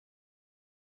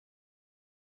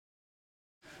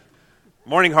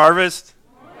Morning, Harvest.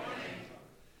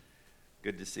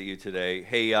 Good to see you today.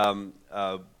 Hey,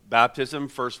 baptism,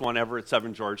 first one ever at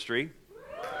 7 George Street.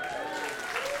 It's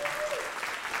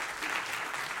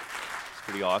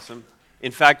pretty awesome.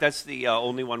 In fact, that's the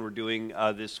only one we're doing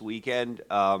this weekend,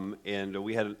 and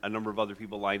we had a number of other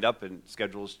people lined up, and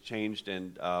schedules changed,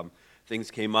 and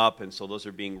things came up, and so those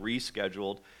are being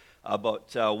rescheduled.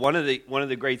 But one of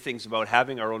the great things about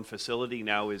having our own facility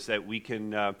now is that we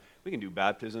can do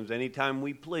baptisms anytime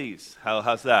we please.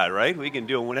 How's that, right? We can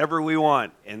do them whenever we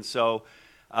want. And so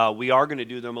we are going to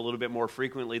do them a little bit more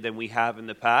frequently than we have in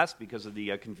the past because of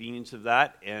the convenience of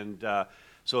that. And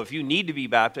so if you need to be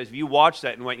baptized, if you watch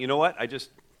that and went, you know what, I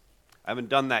haven't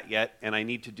done that yet, and I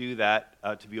need to do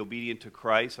that to be obedient to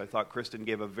Christ. I thought Kristen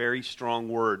gave a very strong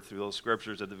word through those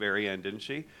scriptures at the very end, didn't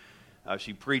she?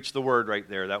 She preached the word right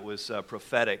there. That was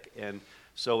prophetic. And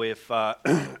so if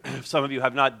some of you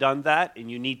have not done that and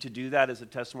you need to do that as a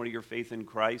testimony of your faith in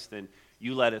Christ, then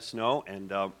you let us know,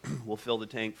 and we'll fill the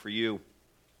tank for you.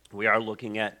 We are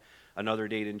looking at another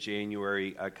date in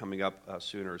January coming up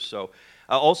sooner. So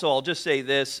also, I'll just say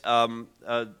this.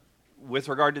 With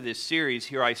regard to this series,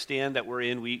 Here I Stand, that we're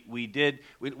in, we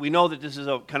know that this is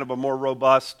a kind of a more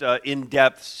robust,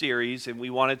 in-depth series, and we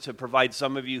wanted to provide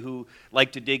some of you who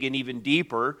like to dig in even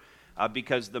deeper,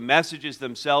 because the messages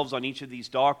themselves on each of these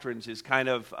doctrines is kind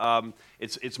of,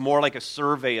 it's more like a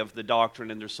survey of the doctrine,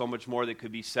 and there's so much more that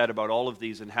could be said about all of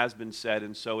these and has been said.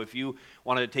 And so if you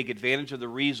wanted to take advantage of the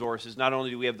resources, not only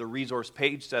do we have the resource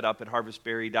page set up at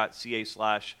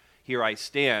harvestberry.ca/Here I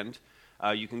Stand,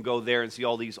 you can go there and see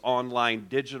all these online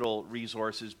digital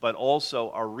resources, but also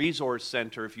our resource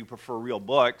center, if you prefer real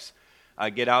books,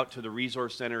 get out to the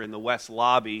resource center in the West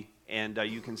Lobby, and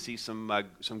you can see some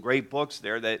great books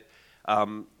there that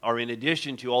are in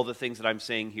addition to all the things that I'm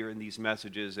saying here in these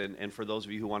messages. And for those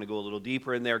of you who want to go a little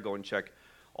deeper in there, go and check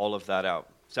all of that out.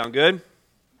 Sound good?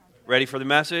 Ready for the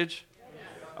message?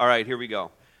 All right, here we go.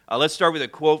 Let's start with a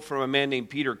quote from a man named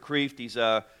Peter Kreeft. He's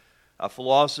a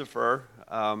philosopher.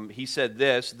 He said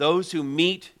this: "Those who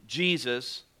meet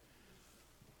Jesus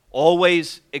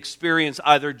always experience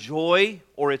either joy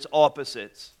or its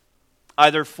opposites,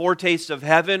 either foretastes of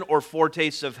heaven or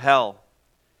foretastes of hell.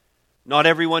 Not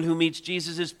everyone who meets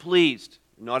Jesus is pleased.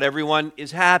 Not everyone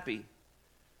is happy.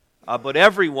 But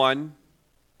everyone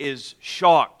is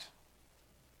shocked."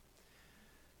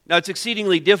 Now, it's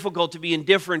exceedingly difficult to be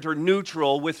indifferent or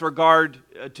neutral with regard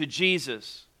to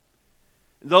Jesus.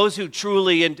 Those who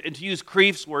truly, and to use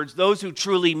Kreeft's words, those who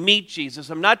truly meet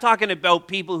Jesus, I'm not talking about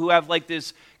people who have like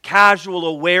this casual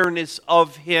awareness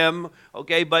of Him,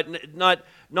 okay, but not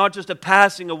just a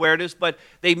passing awareness, but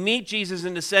they meet Jesus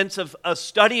in the sense of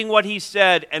studying what He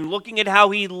said and looking at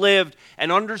how He lived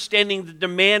and understanding the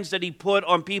demands that He put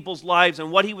on people's lives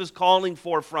and what He was calling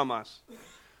for from us.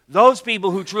 Those people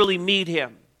who truly meet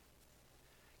Him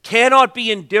cannot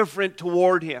be indifferent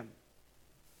toward Him.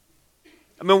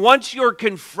 I mean, once you're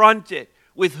confronted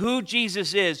with who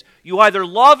Jesus is, you either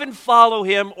love and follow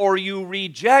Him or you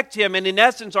reject Him and in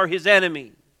essence are His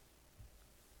enemy.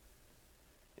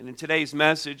 And in today's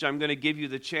message, I'm going to give you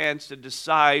the chance to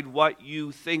decide what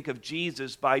you think of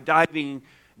Jesus by diving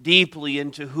deeply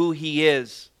into who He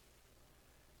is.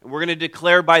 And we're going to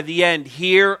declare by the end,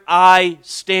 "Here I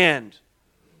stand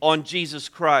on Jesus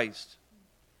Christ."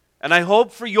 And I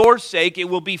hope for your sake it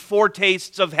will be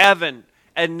foretastes of heaven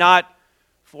and not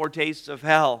foretastes of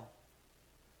hell.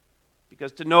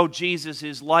 Because to know Jesus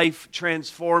is life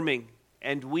transforming.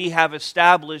 And we have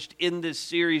established in this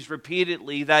series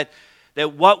repeatedly that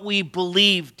what we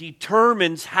believe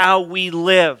determines how we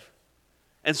live.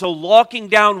 And so locking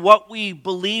down what we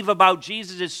believe about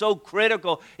Jesus is so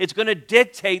critical. It's going to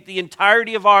dictate the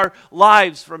entirety of our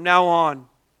lives from now on.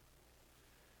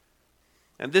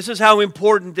 And this is how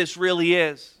important this really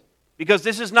is. Because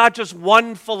this is not just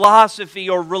one philosophy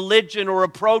or religion or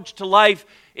approach to life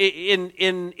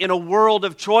in a world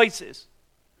of choices.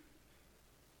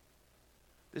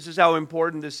 This is how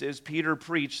important this is. Peter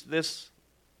preached this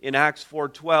in Acts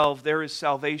 4:12. "There is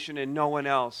salvation in no one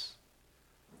else,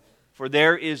 for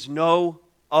there is no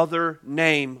other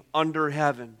name under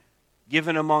heaven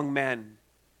given among men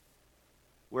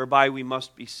whereby we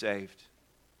must be saved."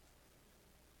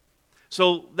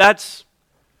 So that's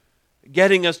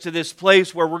getting us to this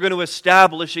place where we're going to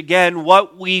establish again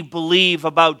what we believe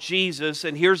about Jesus.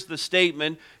 And here's the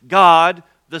statement: God,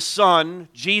 the Son,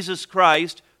 Jesus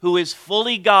Christ, who is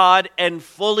fully God and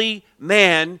fully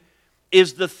man,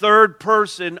 is the third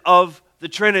person of the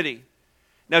Trinity.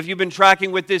 Now, if you've been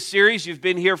tracking with this series, you've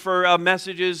been here for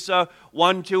messages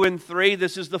 1, 2, and 3.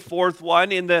 This is the fourth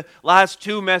one. In the last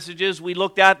two messages, we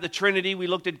looked at the Trinity. We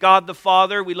looked at God the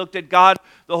Father. We looked at God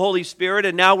the Holy Spirit.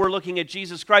 And now we're looking at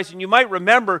Jesus Christ. And you might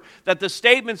remember that the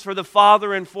statements for the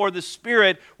Father and for the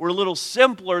Spirit were a little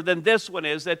simpler than this one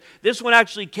is. That this one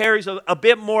actually carries a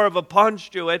bit more of a punch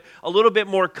to it, a little bit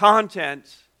more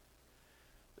content.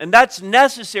 And that's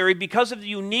necessary because of the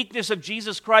uniqueness of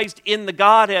Jesus Christ in the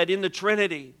Godhead, in the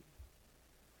Trinity.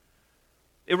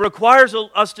 It requires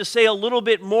us to say a little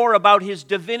bit more about His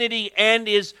divinity and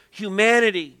His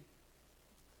humanity.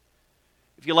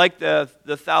 If you like the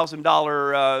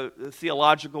 $1,000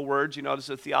 theological words, you know, this is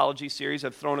a theology series.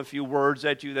 I've thrown a few words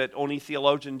at you that only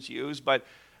theologians use, but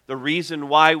the reason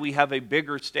why we have a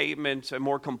bigger statement, a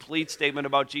more complete statement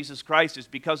about Jesus Christ is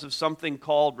because of something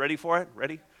called, ready for it?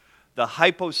 Ready? The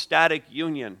hypostatic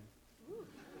union.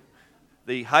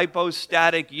 The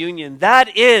hypostatic union.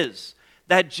 That is,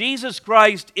 that Jesus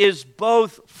Christ is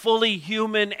both fully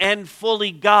human and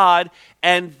fully God,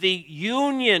 and the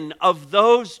union of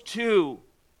those two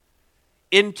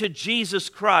into Jesus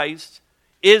Christ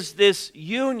is this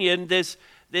union, this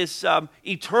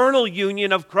eternal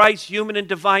union of Christ's human and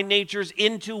divine natures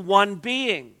into one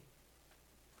being.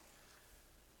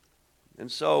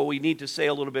 And so we need to say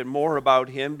a little bit more about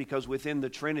Him because within the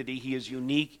Trinity, He is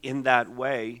unique in that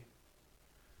way.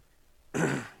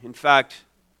 In fact,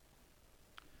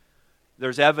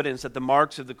 there's evidence that the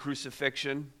marks of the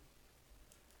crucifixion,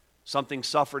 something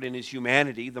suffered in His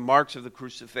humanity, the marks of the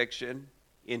crucifixion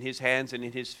in His hands and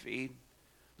in His feet,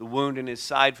 the wound in His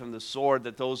side from the sword,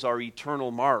 that those are eternal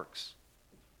marks.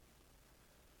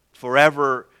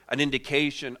 Forever an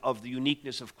indication of the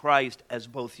uniqueness of Christ as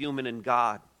both human and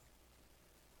God.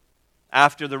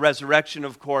 After the resurrection,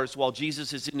 of course, while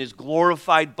Jesus is in His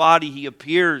glorified body, He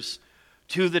appears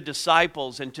to the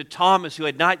disciples and to Thomas, who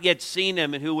had not yet seen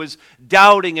Him and who was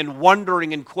doubting and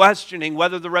wondering and questioning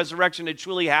whether the resurrection had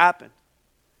truly happened.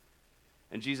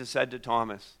 And Jesus said to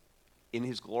Thomas, in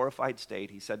His glorified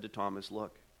state, He said to Thomas,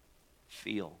 look,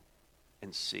 feel,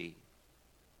 and see.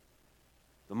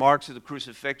 The marks of the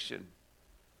crucifixion,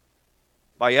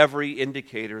 by every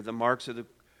indicator, the marks of the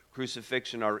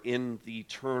crucifixion are in the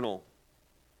eternal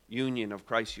union of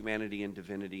Christ's humanity and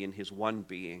divinity in His one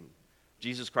being.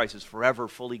 Jesus Christ is forever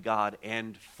fully God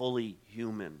and fully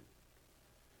human.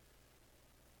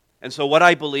 And so what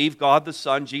I believe, God the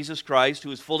Son, Jesus Christ,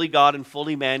 who is fully God and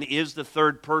fully man, is the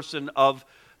third person of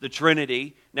the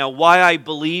Trinity. Now, why I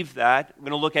believe that, I'm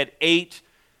going to look at 8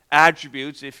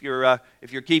 attributes. If you're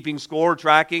keeping score,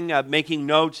 tracking, making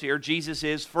notes here, Jesus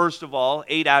is, first of all,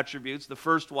 8 attributes. The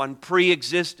first one,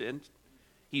 pre-existent.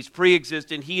 He's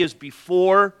pre-existent. He is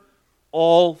before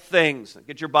all things.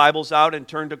 Get your Bibles out and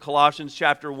turn to Colossians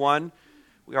chapter 1.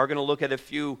 We are going to look at a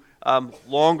few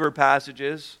longer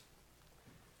passages.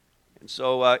 And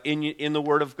so in the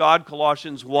Word of God,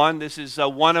 Colossians 1, this is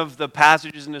one of the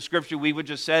passages in the Scripture we would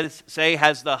just say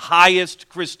has the highest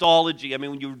Christology. I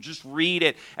mean, when you just read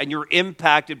it and you're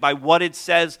impacted by what it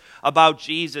says about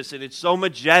Jesus, and it's so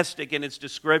majestic in its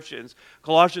descriptions.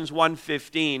 Colossians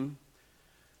 1:15.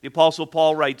 The Apostle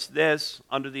Paul writes this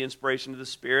under the inspiration of the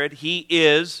Spirit. He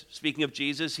is, speaking of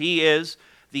Jesus, He is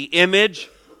the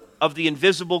image of the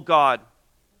invisible God,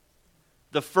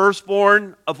 the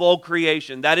firstborn of all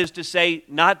creation. That is to say,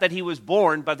 not that He was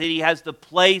born, but that He has the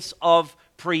place of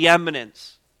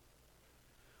preeminence.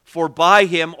 For by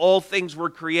Him all things were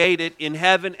created in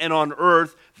heaven and on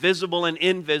earth, visible and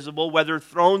invisible, whether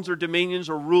thrones or dominions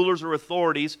or rulers or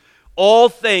authorities. All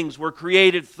things were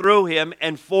created through Him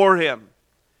and for Him.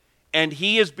 And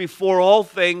He is before all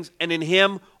things, and in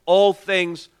Him all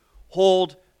things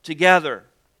hold together.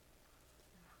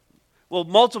 Well,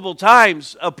 multiple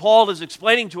times Paul is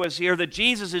explaining to us here that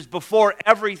Jesus is before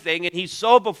everything, and He's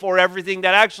so before everything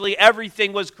that actually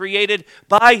everything was created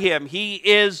by Him. He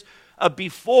is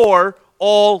before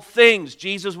all things.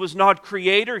 Jesus was not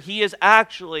creator. He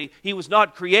was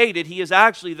not created. He is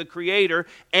actually the creator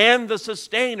and the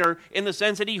sustainer in the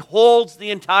sense that He holds the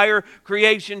entire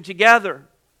creation together.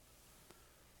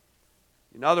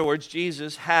 In other words,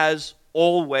 Jesus has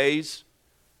always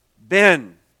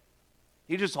been.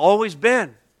 He's just always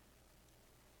been.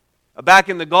 Back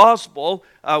in the gospel,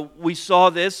 we saw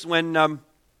this when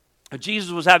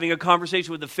Jesus was having a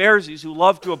conversation with the Pharisees who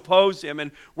loved to oppose Him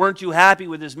and weren't too happy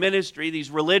with His ministry. These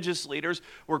religious leaders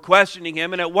were questioning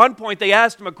Him, and at one point they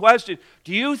asked Him a question.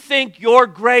 Do you think you're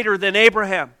greater than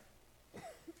Abraham?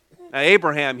 Now,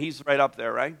 Abraham, he's right up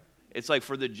there, right? It's like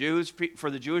for the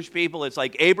Jewish people, it's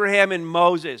like Abraham and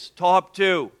Moses, top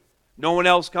 2. No one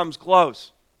else comes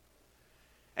close.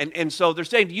 And so they're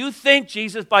saying, do you think,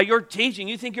 Jesus, by your teaching,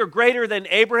 you think you're greater than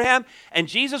Abraham? And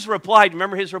Jesus replied,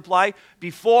 remember his reply?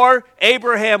 Before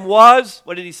Abraham was,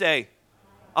 what did he say?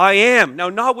 I am. Now,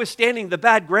 notwithstanding the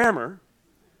bad grammar,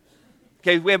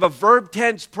 okay, we have a verb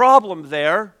tense problem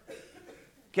there,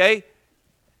 okay?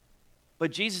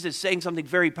 But Jesus is saying something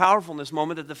very powerful in this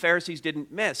moment that the Pharisees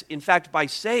didn't miss. In fact, by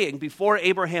saying, before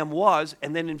Abraham was,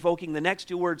 and then invoking the next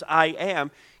two words, I am,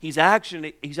 he's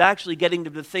actually getting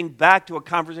the thing back to a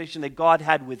conversation that God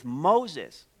had with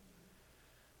Moses.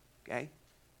 Okay?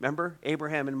 Remember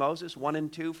Abraham and Moses, 1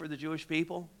 and 2 for the Jewish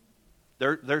people?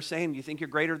 They're saying, you think you're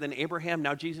greater than Abraham?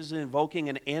 Now Jesus is invoking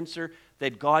an answer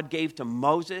that God gave to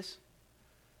Moses.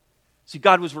 See,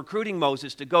 God was recruiting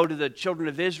Moses to go to the children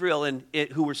of Israel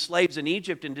who were slaves in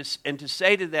Egypt and to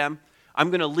say to them,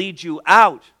 I'm going to lead you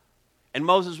out. And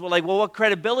Moses was like, well, what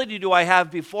credibility do I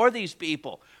have before these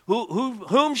people?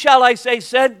 Whom shall I say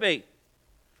sent me?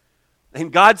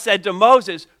 And God said to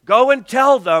Moses, go and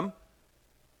tell them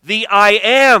the I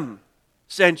am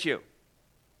sent you.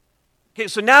 Okay,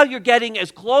 so now you're getting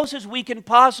as close as we can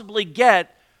possibly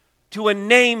get to a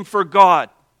name for God.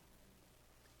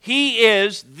 He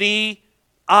is the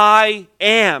I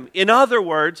am. In other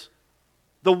words,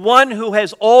 the one who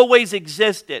has always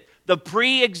existed, the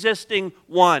pre-existing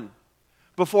one.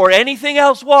 Before anything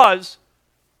else was,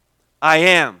 I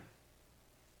am.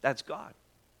 That's God.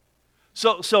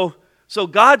 So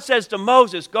God says to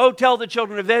Moses, go tell the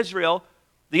children of Israel,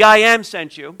 the I am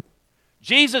sent you.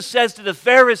 Jesus says to the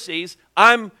Pharisees,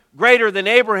 I'm greater than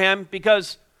Abraham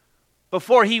because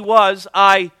before he was,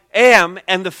 I am,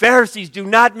 and the Pharisees do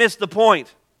not miss the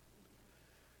point.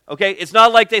 Okay, it's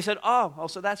not like they said, oh,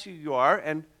 so that's who you are,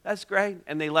 and that's great,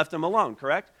 and they left him alone,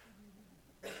 correct?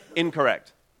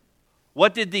 Incorrect.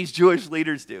 What did these Jewish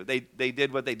leaders do? They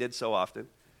did what they did so often.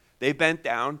 They bent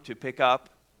down to pick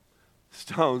up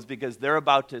stones because they're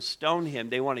about to stone him.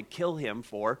 They want to kill him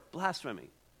for blasphemy.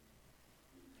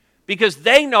 Because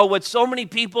they know what so many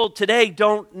people today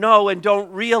don't know and don't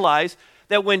realize,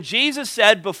 that when Jesus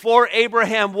said, before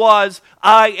Abraham was,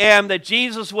 I am, that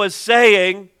Jesus was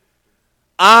saying,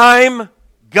 I'm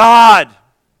God.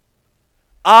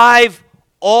 I've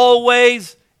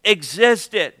always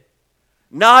existed.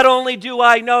 Not only do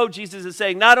I know, Jesus is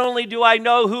saying, not only do I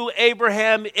know who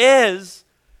Abraham is,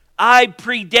 I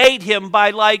predate him by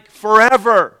like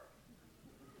forever.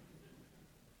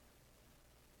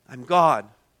 I'm God.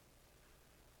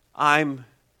 I'm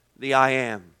the I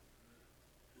am.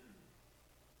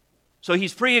 So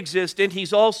he's pre-existent.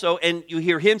 He's also, and you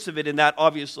hear hints of it in that,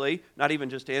 obviously, not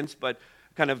even just hints, but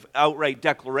kind of outright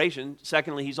declaration.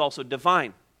 Secondly, he's also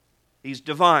divine. He's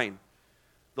divine.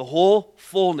 The whole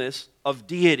fullness of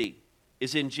deity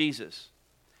is in Jesus.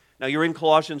 Now you're in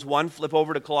Colossians 1. Flip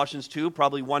over to Colossians 2,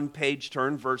 probably one page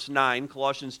turn, verse 9.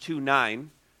 Colossians 2:9.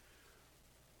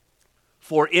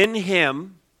 For in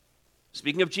him,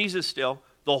 speaking of Jesus still,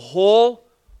 the whole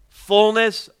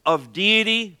fullness of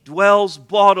deity dwells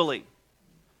bodily.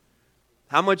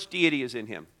 How much deity is in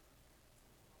him?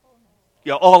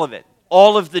 Yeah, all of it.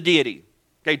 All of the deity.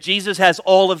 Okay, Jesus has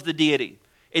all of the deity.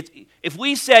 If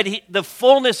we said the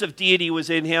fullness of deity was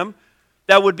in him,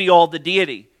 that would be all the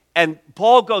deity. And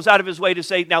Paul goes out of his way to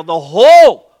say, now the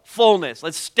whole fullness.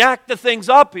 Let's stack the things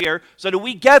up here so that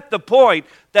we get the point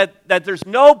that there's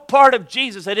no part of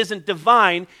Jesus that isn't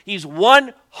divine. He's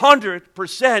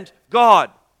 100%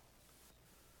 God.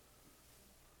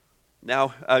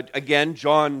 Now, again,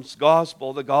 John's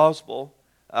gospel, the gospel,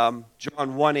 John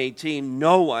 1:18,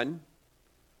 no one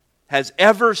has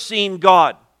ever seen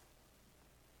God.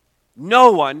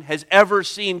 No one has ever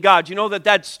seen God. You know that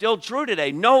that's still true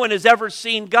today. No one has ever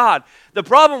seen God. The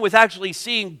problem with actually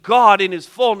seeing God in his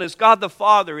fullness, God the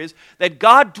Father, is that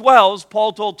God dwells,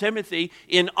 Paul told Timothy,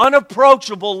 in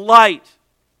unapproachable light.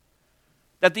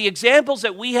 That the examples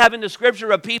that we have in the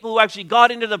Scripture of people who actually got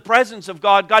into the presence of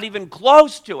God got even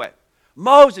close to it.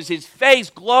 Moses, his face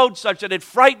glowed such that it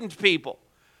frightened people.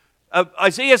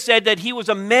 Isaiah said that he was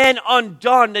a man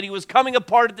undone, that he was coming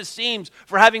apart at the seams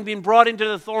for having been brought into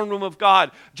the throne room of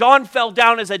God. John fell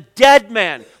down as a dead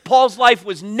man. Paul's life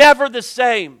was never the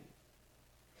same.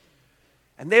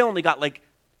 And they only got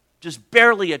just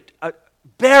barely a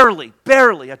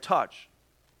touch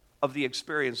of the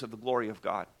experience of the glory of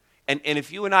God. And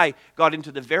if you and I got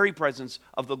into the very presence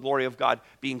of the glory of God,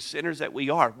 being sinners that we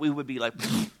are, we would be like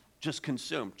just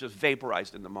consumed, just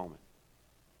vaporized in the moment.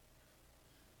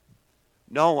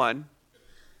 No one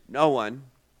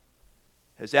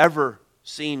has ever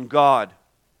seen God.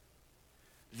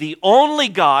 The only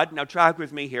God, now track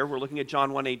with me here, we're looking at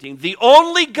John 1:18, the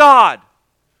only God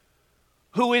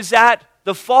who is at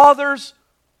the Father's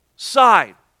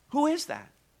side. Who is that?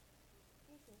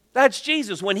 That's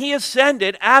Jesus. When he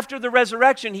ascended, after the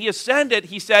resurrection, he ascended,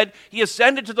 he said, he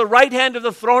ascended to the right hand of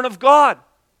the throne of God.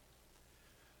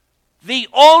 The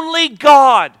only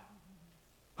God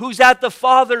who's at the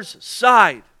Father's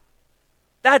side.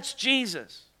 That's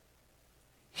Jesus.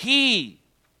 He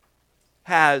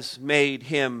has made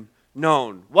him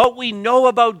known. What we know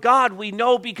about God, we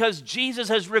know because Jesus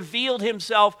has revealed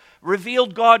himself,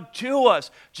 revealed God to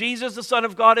us. Jesus, the Son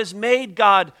of God, has made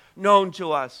God known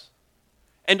to us.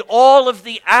 And all of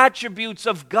the attributes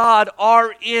of God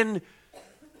are in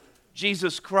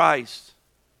Jesus Christ.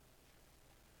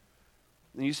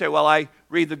 And you say, well, I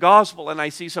read the gospel and I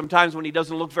see sometimes when he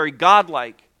doesn't look very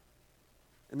godlike.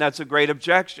 And that's a great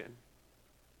objection.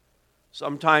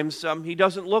 Sometimes he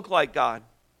doesn't look like God.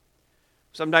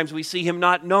 Sometimes we see him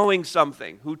not knowing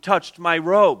something. Who touched my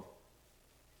robe?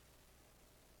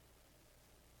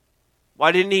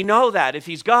 Why didn't he know that? If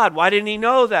he's God, why didn't he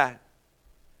know that?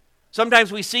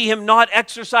 Sometimes we see him not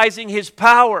exercising his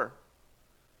power.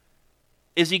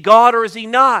 Is he God or is he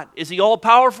not? Is he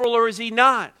all-powerful or is he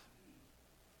not?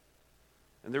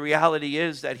 And the reality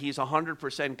is that he's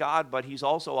 100% God, but he's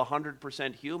also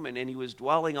 100% human, and he was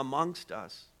dwelling amongst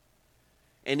us.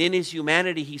 And in his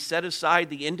humanity, he set aside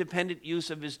the independent use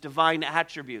of his divine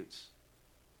attributes.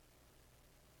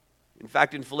 In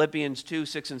fact, in Philippians 2,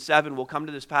 6 and 7, we'll come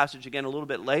to this passage again a little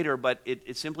bit later, but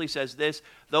it simply says this: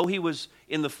 though he was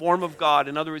in the form of God,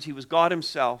 in other words, he was God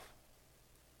himself,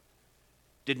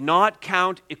 did not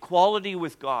count equality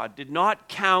with God, did not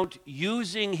count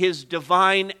using his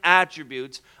divine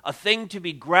attributes a thing to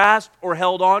be grasped or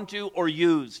held onto or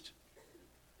used,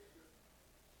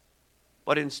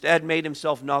 but instead made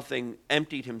himself nothing,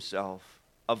 emptied himself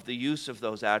of the use of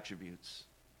those attributes.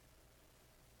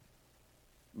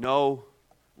 No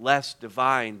less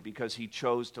divine because he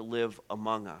chose to live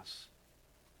among us.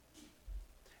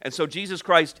 And so Jesus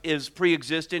Christ is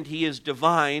pre-existent, he is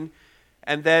divine,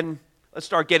 and then let's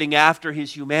start getting after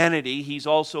his humanity. He's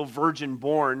also virgin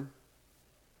born.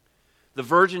 The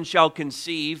virgin shall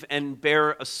conceive and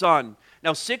bear a son.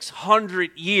 Now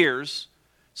 600 years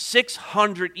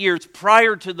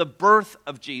prior to the birth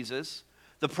of Jesus,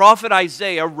 the prophet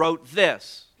Isaiah wrote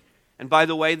this. And by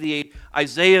the way, the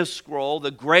Isaiah scroll,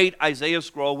 the great Isaiah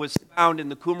scroll, was found in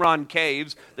the Qumran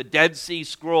caves, the Dead Sea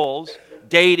Scrolls,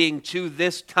 dating to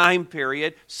this time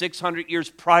period, 600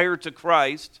 years prior to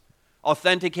Christ,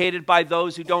 authenticated by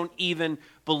those who don't even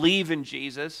believe in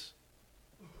Jesus.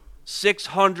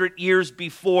 600 years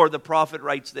before, the prophet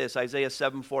writes this, Isaiah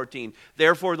 7:14.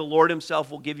 Therefore the Lord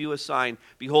himself will give you a sign.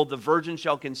 Behold, the virgin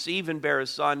shall conceive and bear a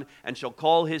son, and shall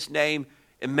call his name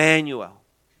Emmanuel.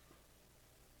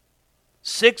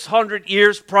 600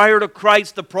 years prior to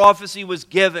Christ, the prophecy was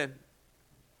given.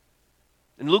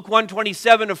 And Luke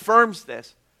 1:27 affirms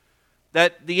this,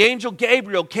 that the angel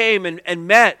Gabriel came and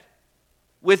met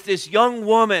with this young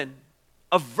woman,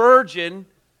 a virgin,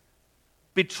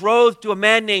 betrothed to a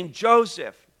man named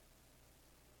Joseph.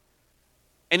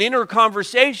 And in her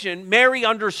conversation, Mary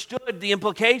understood the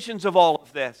implications of all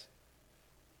of this.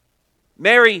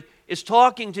 Mary is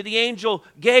talking to the angel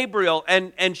Gabriel,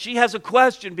 and she has a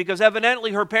question because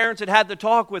evidently her parents had had the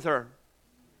talk with her.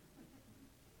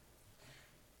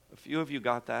 A few of you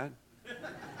got that.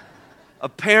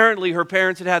 Apparently her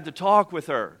parents had had the talk with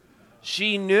her.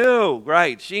 She knew,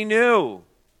 right, she knew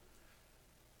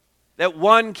that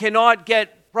one cannot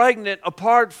get pregnant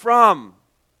apart from.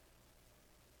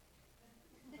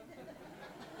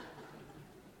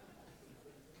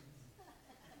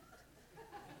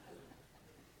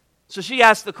 So she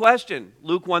asked the question,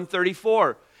 Luke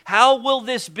 1:34, how will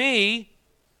this be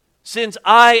since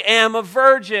I am a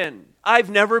virgin? I've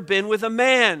never been with a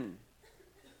man.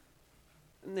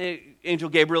 And the angel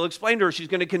Gabriel explained to her she's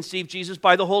going to conceive Jesus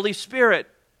by the Holy Spirit.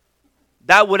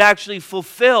 That would actually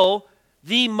fulfill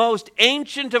the most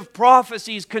ancient of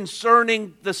prophecies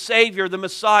concerning the Savior, the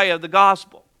Messiah, the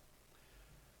gospel.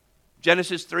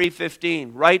 Genesis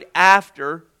 3:15, right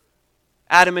after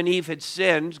Adam and Eve had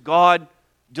sinned, God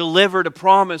delivered a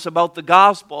promise about the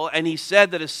gospel, and he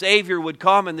said that a Savior would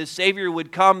come, and this Savior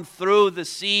would come through the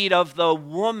seed of the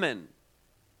woman.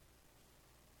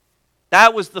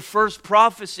 That was the first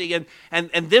prophecy, and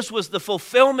this was the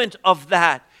fulfillment of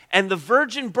that. And the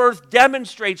virgin birth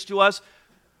demonstrates to us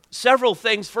several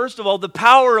things. First of all, the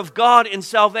power of God in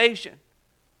salvation.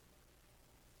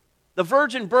 The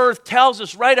virgin birth tells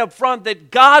us right up front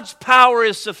that God's power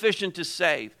is sufficient to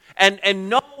save. And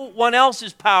no one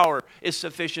else's power is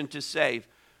sufficient to save.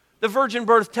 The virgin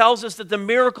birth tells us that the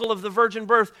miracle of the virgin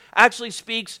birth actually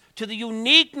speaks to the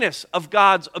uniqueness of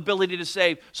God's ability to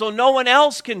save. So no one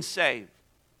else can save.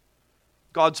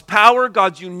 God's power,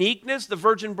 God's uniqueness. The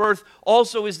virgin birth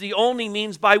also is the only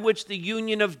means by which the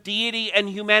union of deity and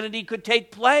humanity could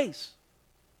take place.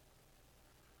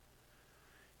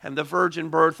 And the virgin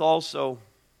birth also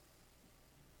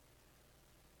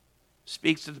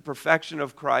speaks to the perfection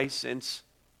of Christ, since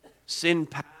sin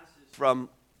passes from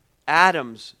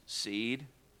Adam's seed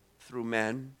through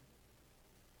men.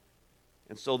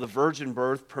 And so the virgin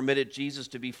birth permitted Jesus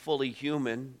to be fully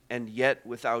human and yet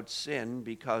without sin,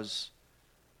 because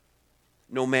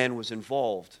no man was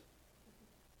involved.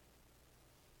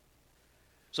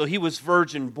 So he was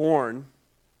virgin born,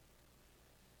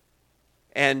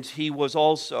 and he was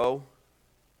also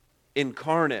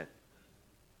incarnate.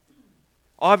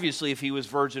 Obviously, if he was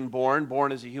virgin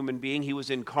born as a human being, he was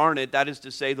incarnate. That is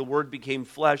to say, the Word became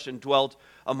flesh and dwelt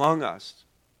among us.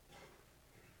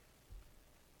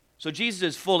 So Jesus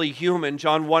is fully human.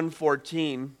 John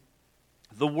 1:14,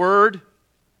 the Word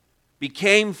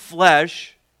became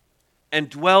flesh and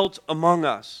dwelt among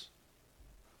us.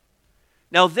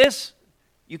 Now this,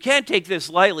 you can't take this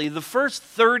lightly. The first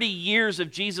 30 years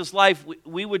of Jesus' life,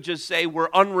 we would just say, were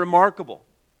unremarkable.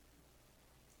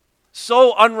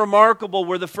 So unremarkable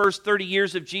were the first 30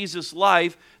 years of Jesus'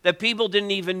 life that people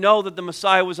didn't even know that the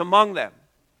Messiah was among them.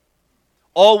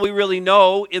 All we really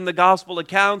know in the gospel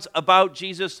accounts about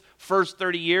Jesus' first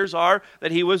 30 years are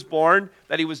that he was born,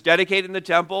 that he was dedicated in the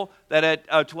temple, that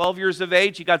at 12 years of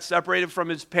age he got separated from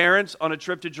his parents on a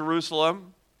trip to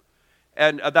Jerusalem.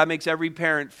 And that makes every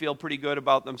parent feel pretty good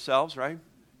about themselves, right?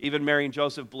 Even Mary and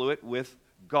Joseph blew it with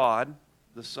God,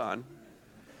 the Son.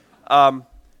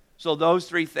 So those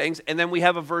three things. And then we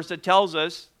have a verse that tells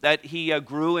us that he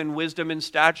grew in wisdom and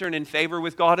stature and in favor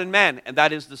with God and men. And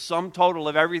that is the sum total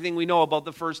of everything we know about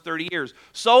the first 30 years.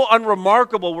 So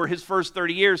unremarkable were his first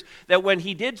 30 years that when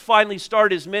he did finally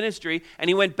start his ministry and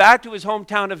he went back to his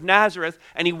hometown of Nazareth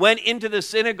and he went into the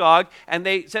synagogue and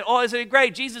they said, oh, isn't it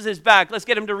great? Jesus is back. Let's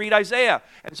get him to read Isaiah.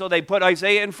 And so they put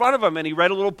Isaiah in front of him and he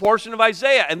read a little portion of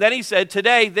Isaiah. And then he said,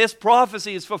 today this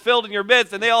prophecy is fulfilled in your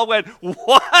midst. And they all went,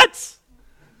 what?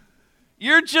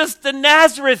 You're just the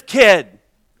Nazareth kid.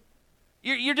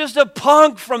 You're just a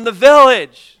punk from the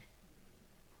village.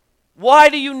 Why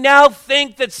do you now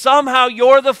think that somehow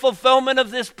you're the fulfillment of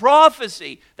this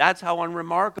prophecy? That's how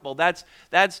unremarkable. That's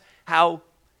how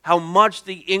much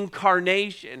the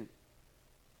incarnation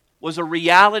was a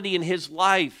reality in his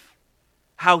life.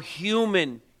 How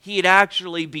human he had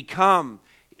actually become.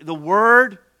 The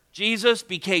Word, Jesus,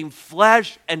 became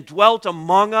flesh and dwelt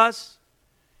among us.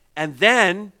 And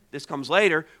then, this comes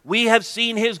later, we have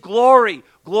seen his glory.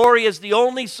 Glory as the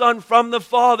only Son from the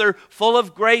Father, full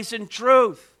of grace and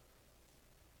truth.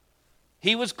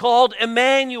 He was called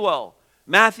Emmanuel.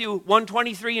 Matthew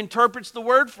 1:23 interprets the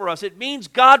word for us. It means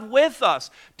God with us,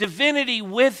 divinity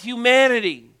with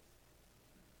humanity.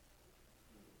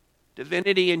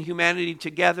 Divinity and humanity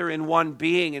together in one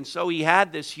being. And so he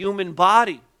had this human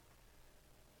body.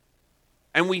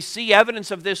 And we see evidence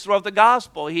of this throughout the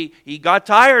gospel. He got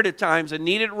tired at times and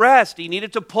needed rest. He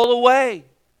needed to pull away.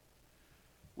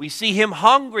 We see him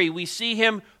hungry. We see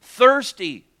him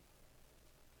thirsty.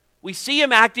 We see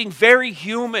him acting very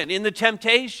human in the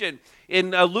temptation.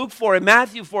 In Luke 4 and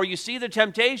Matthew 4, you see the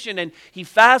temptation, and he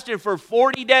fasted for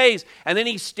 40 days, and then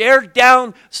he stared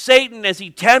down Satan as he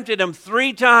tempted him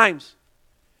 3 times.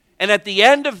 And at the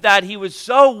end of that, he was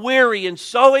so weary and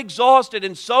so exhausted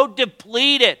and so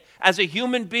depleted as a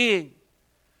human being.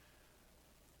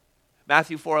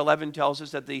 Matthew 4:11 tells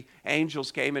us that the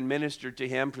angels came and ministered to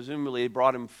him. Presumably they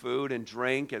brought him food and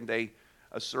drink, and they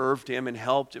served him and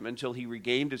helped him until he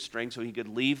regained his strength so he could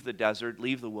leave the desert,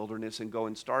 leave the wilderness, and go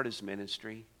and start his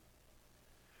ministry.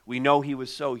 We know he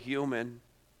was so human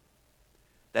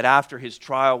that after his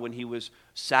trial, when he was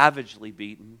savagely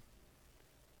beaten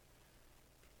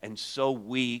and so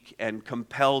weak and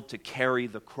compelled to carry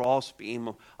the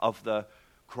crossbeam of the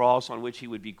cross on which he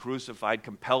would be crucified,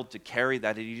 compelled to carry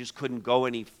that, and he just couldn't go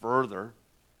any further.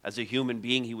 As a human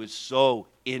being, he was so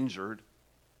injured,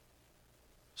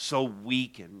 so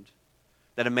weakened,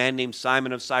 that a man named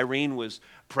Simon of Cyrene was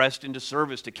pressed into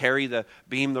service to carry the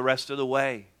beam the rest of the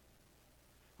way.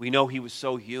 We know he was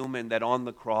so human that on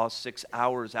the cross, 6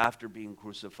 hours after being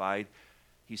crucified,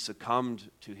 he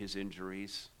succumbed to his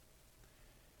injuries,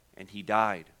 and he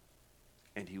died,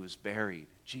 and he was buried.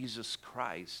 Jesus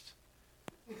Christ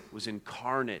was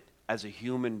incarnate as a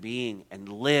human being and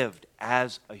lived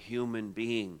as a human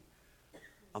being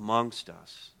amongst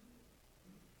us.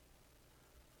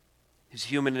 He's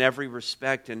human in every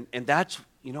respect, and that's,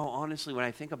 honestly, when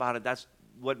I think about it, that's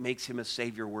what makes him a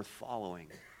Savior worth following.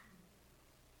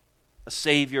 A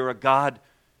Savior, a God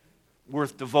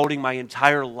worth devoting my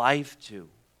entire life to.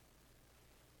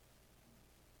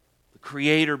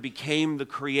 Creator became the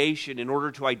creation in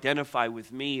order to identify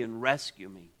with me and rescue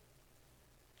me.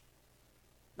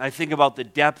 I think about the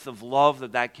depth of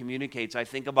love that communicates. I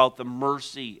think about the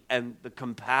mercy and the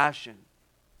compassion.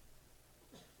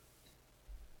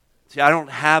 See, I don't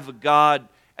have a God,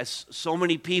 as so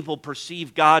many people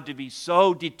perceive God to be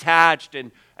so detached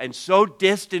and so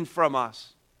distant from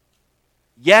us.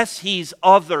 Yes, He's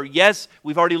other. Yes,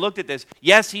 we've already looked at this.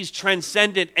 Yes, He's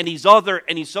transcendent and He's other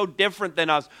and He's so different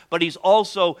than us. But He's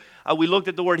also, we looked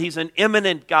at the word, He's an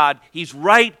immanent God. He's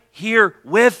right here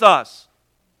with us.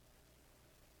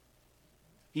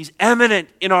 He's immanent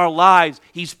in our lives.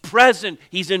 He's present.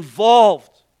 He's involved.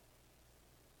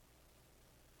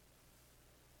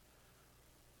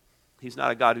 He's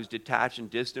not a God who's detached and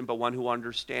distant, but one who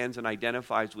understands and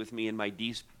identifies with me in my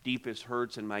deepest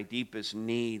hurts and my deepest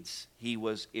needs. He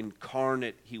was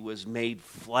incarnate. He was made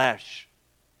flesh.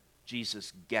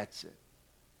 Jesus gets it.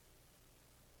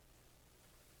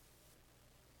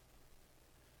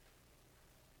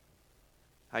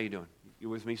 How you doing? You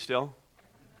with me still?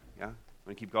 Yeah?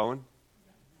 Want to keep going?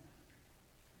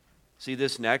 See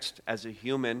this next. As a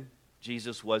human,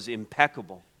 Jesus was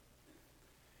impeccable.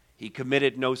 He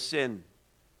committed no sin.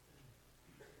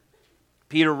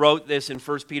 Peter wrote this in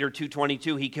 1 Peter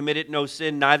 2:22. He committed no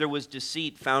sin, neither was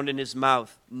deceit found in his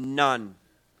mouth. None.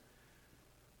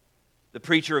 The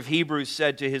preacher of Hebrews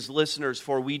said to his listeners,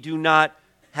 "For we do not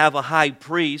have a high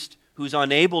priest who's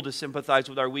unable to sympathize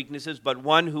with our weaknesses, but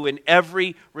one who in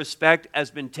every respect has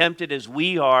been tempted as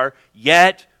we are,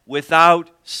 yet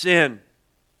without sin."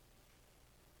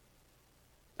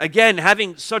 Again,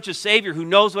 having such a Savior who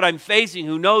knows what I'm facing,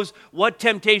 who knows what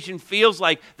temptation feels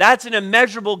like, that's an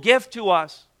immeasurable gift to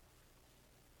us.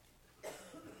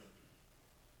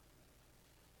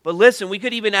 But listen, we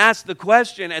could even ask the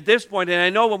question at this point, and I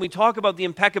know when we talk about the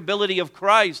impeccability of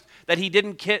Christ, that He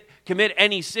didn't commit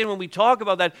any sin, when we talk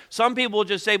about that, some people will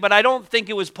just say, but I don't think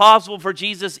it was possible for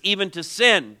Jesus even to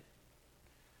sin.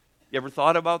 You ever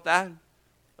thought about that?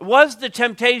 Was the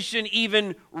temptation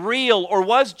even real, or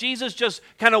was Jesus just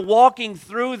kind of walking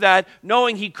through that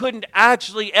knowing He couldn't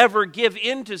actually ever give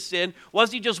in to sin?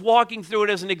 Was He just walking through it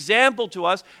as an example to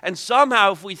us? And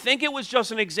somehow, if we think it was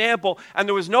just an example and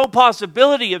there was no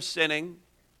possibility of sinning,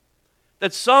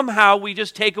 that somehow we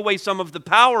just take away some of the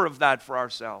power of that for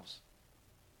ourselves.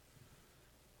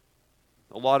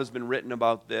 A lot has been written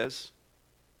about this.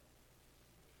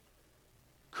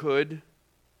 Could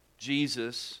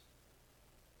Jesus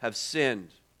have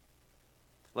sinned?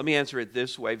 Let me answer it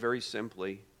this way, very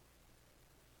simply.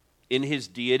 In His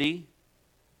deity,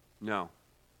 no.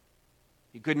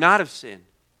 He could not have sinned.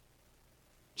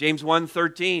 James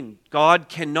 1:13, God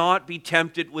cannot be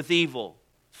tempted with evil.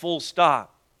 Full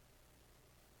stop.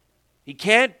 He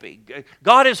can't be.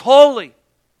 God is holy.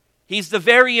 He's the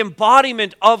very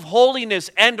embodiment of holiness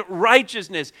and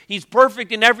righteousness. He's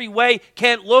perfect in every way,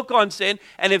 can't look on sin.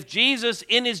 And if Jesus,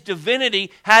 in His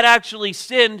divinity, had actually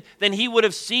sinned, then He would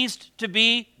have ceased to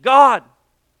be God,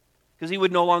 because He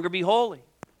would no longer be holy.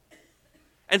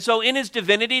 And so in His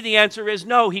divinity, the answer is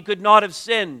no, He could not have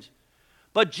sinned.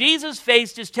 But Jesus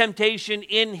faced His temptation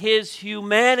in His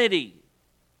humanity,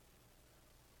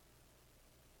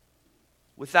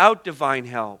 without divine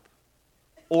help.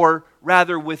 Or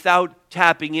rather, without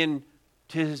tapping into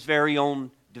His very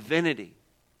own divinity.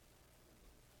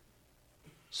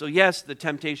 So yes, the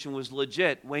temptation was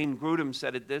legit. Wayne Grudem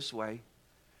said it this way: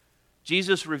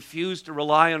 Jesus refused to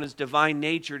rely on His divine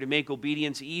nature to make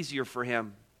obedience easier for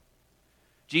Him.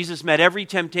 Jesus met every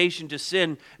temptation to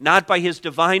sin, not by His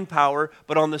divine power,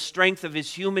 but on the strength of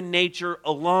His human nature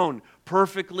alone,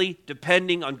 perfectly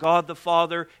depending on God the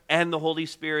Father and the Holy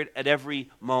Spirit at every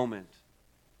moment.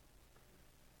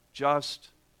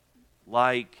 Just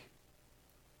like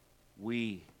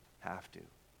we have to.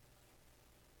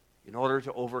 In order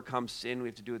to overcome sin, we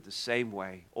have to do it the same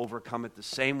way. Overcome it the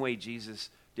same way Jesus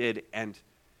did. And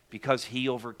because He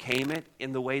overcame it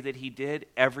in the way that He did,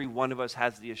 every one of us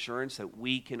has the assurance that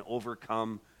we can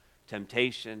overcome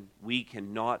temptation. We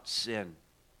cannot sin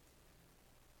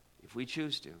if we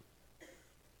choose to.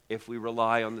 If we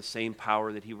rely on the same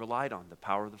power that He relied on, the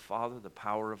power of the Father, the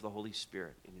power of the Holy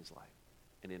Spirit in His life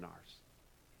and in ours.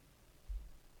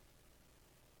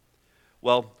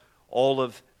 Well, all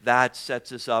of that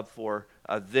sets us up for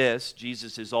this.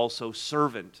 Jesus is also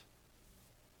servant.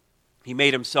 He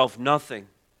made Himself nothing.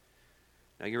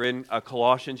 Now you're in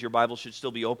Colossians. Your Bible should still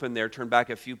be open there. Turn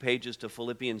back a few pages to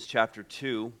Philippians chapter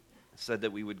 2. I said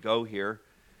that we would go here.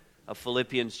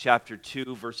 Philippians chapter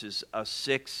 2, verses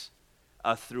 6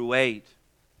 through 8.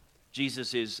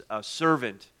 Jesus is a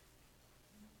servant.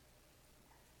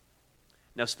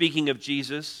 Now, speaking of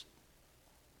Jesus,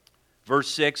 Verse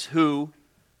 6, who,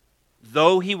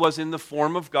 though he was in the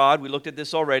form of God, we looked at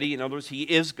this already, in other words, he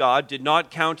is God, did not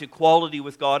count equality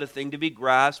with God a thing to be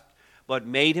grasped, but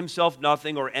made himself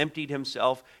nothing or emptied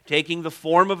himself, taking the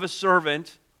form of a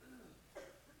servant,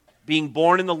 being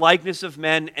born in the likeness of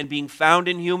men and being found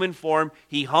in human form,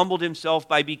 he humbled himself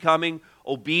by becoming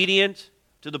obedient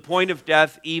to the point of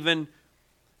death, even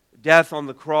death on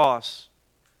the cross.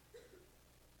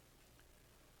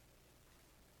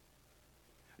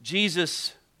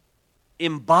 Jesus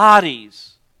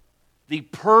embodies the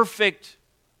perfect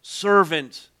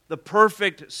servant, the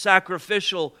perfect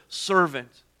sacrificial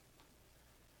servant.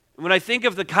 When I think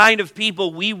of the kind of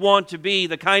people we want to be,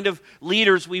 the kind of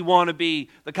leaders we want to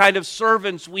be, the kind of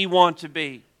servants we want to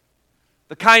be,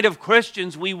 the kind of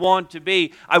Christians we want to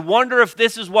be, I wonder if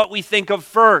this is what we think of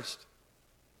first.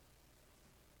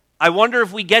 I wonder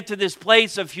if we get to this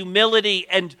place of humility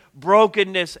and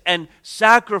brokenness and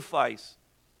sacrifice.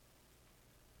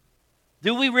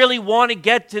 Do we really want to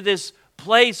get to this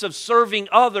place of serving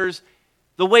others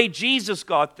the way Jesus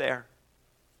got there?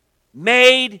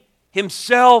 Made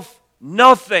himself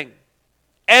nothing,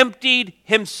 emptied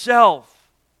himself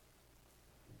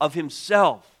of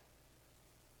himself.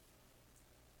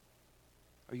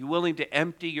 Are you willing to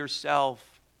empty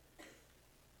yourself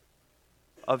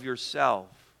of yourself?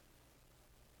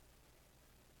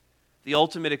 The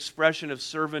ultimate expression of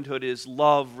servanthood is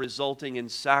love resulting in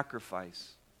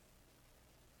sacrifice.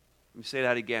 Let me say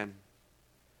that again.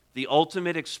 The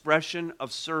ultimate expression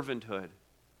of servanthood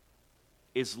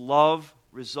is love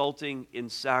resulting in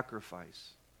sacrifice.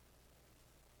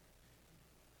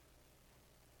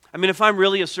 I mean, if I'm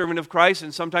really a servant of Christ,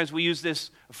 and sometimes we use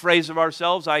this phrase of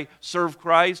ourselves, I serve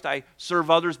Christ, I serve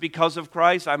others because of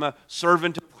Christ, I'm a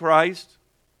servant of Christ.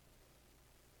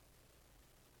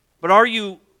 But are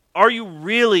you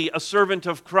really a servant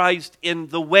of Christ in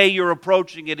the way you're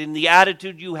approaching it, in the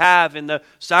attitude you have, in the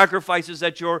sacrifices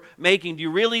that you're making? Do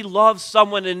you really love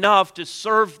someone enough to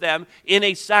serve them in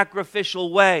a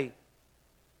sacrificial way?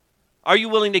 Are you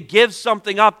willing to give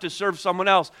something up to serve someone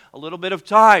else? A little bit of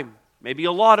time, maybe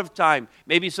a lot of time,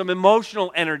 maybe some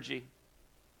emotional energy,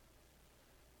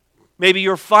 maybe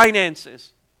your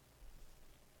finances.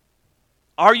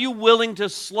 Are you willing to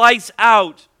slice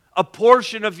out a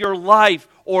portion of your life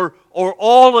or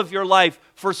all of your life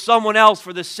for someone else,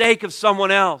 for the sake of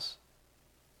someone else?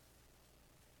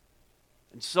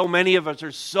 And so many of us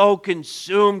are so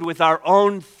consumed with our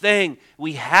own thing.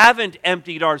 We haven't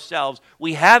emptied ourselves.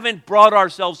 We haven't brought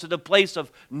ourselves to the place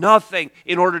of nothing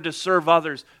in order to serve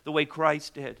others the way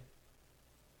Christ did.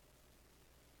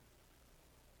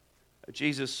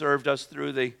 Jesus served us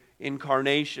through the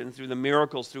incarnation, through the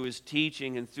miracles, through his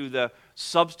teaching, and through the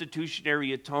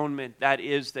substitutionary atonement. That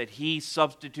is, that he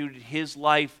substituted his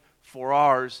life for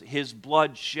ours, his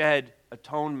blood shed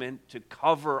atonement to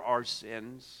cover our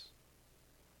sins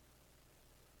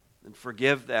and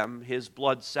forgive them. His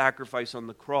blood sacrifice on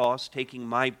the cross, taking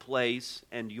my place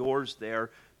and yours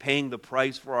there, paying the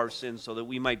price for our sins so that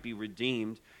we might be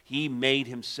redeemed. He made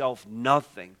himself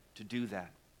nothing to do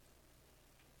that.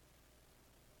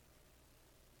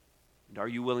 And are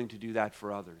you willing to do that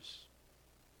for others?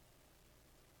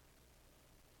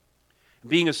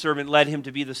 Being a servant led him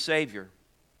to be the Savior.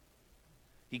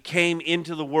 He came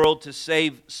into the world to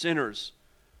save sinners.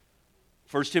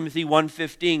 1 Timothy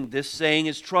 1:15, this saying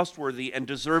is trustworthy and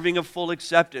deserving of full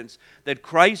acceptance, that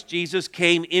Christ Jesus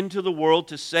came into the world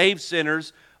to save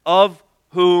sinners, of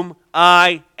whom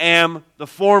I am the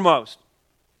foremost.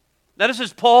 Now this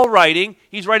is Paul writing.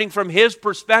 He's writing from his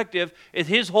perspective,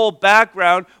 his whole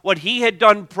background, what he had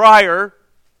done prior.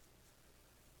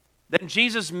 Then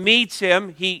Jesus meets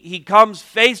him. He comes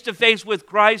face to face with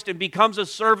Christ and becomes a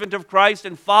servant of Christ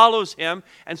and follows him.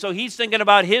 And so he's thinking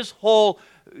about his whole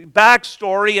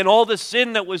backstory and all the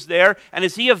sin that was there. And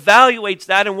as he evaluates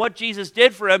that and what Jesus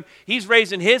did for him, he's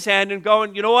raising his hand and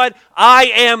going, you know what? I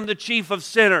am the chief of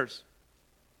sinners.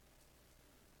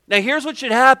 Now here's what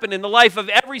should happen in the life of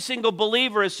every single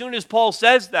believer as soon as Paul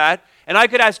says that. And I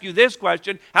could ask you this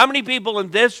question. How many people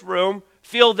in this room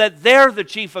feel that they're the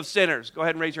chief of sinners? Go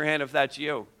ahead and raise your hand if that's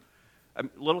you.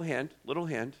 Little hand.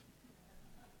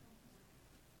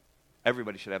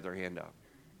 Everybody should have their hand up.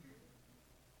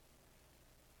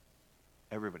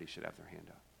 Everybody should have their hand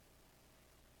up.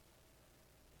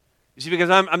 You see, because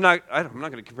I'm not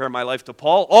going to compare my life to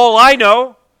Paul. All I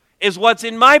know is what's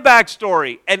in my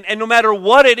backstory. And no matter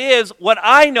what it is, what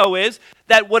I know is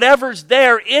that whatever's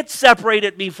there, it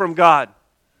separated me from God.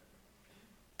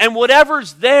 And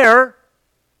whatever's there,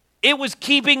 it was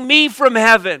keeping me from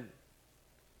heaven.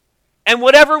 And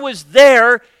whatever was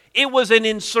there, It was an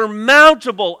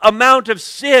insurmountable amount of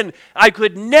sin I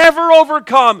could never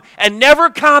overcome and never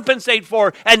compensate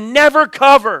for and never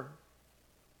cover.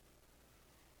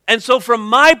 And so from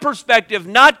my perspective,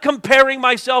 not comparing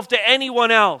myself to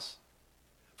anyone else,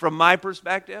 from my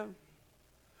perspective,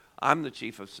 I'm the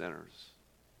chief of sinners.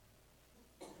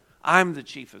 I'm the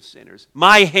chief of sinners.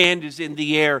 My hand is in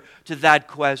the air to that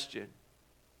question.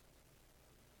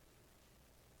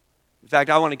 In fact,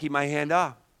 I want to keep my hand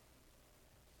up.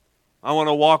 I want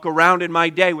to walk around in my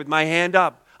day with my hand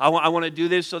up. I want to do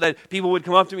this so that people would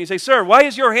come up to me and say, "Sir, why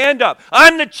is your hand up?"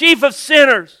 I'm the chief of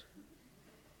sinners.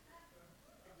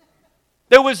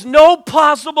 There was no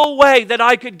possible way that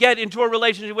I could get into a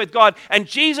relationship with God, and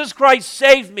Jesus Christ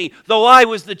saved me, though I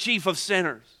was the chief of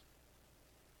sinners.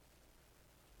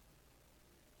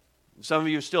 Some of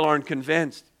you still aren't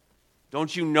convinced.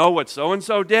 Don't you know what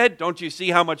so-and-so did? Don't you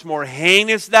see how much more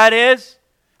heinous that is?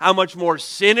 How much more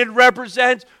sin it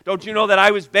represents? Don't you know that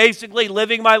I was basically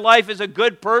living my life as a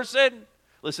good person?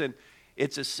 Listen,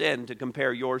 it's a sin to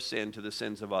compare your sin to the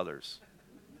sins of others.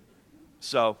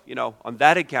 So, on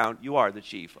that account, you are the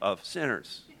chief of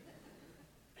sinners.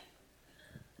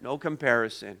 No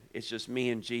comparison. It's just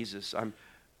me and Jesus. I'm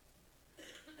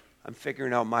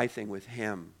figuring out my thing with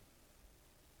Him.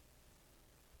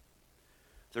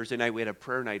 Thursday night, we had a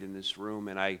prayer night in this room,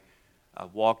 and I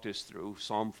walked us through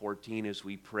Psalm 14 as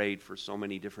we prayed for so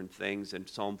many different things. And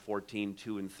Psalm 14,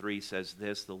 2 and 3 says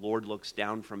this: "The Lord looks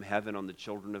down from heaven on the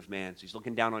children of man." So He's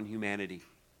looking down on humanity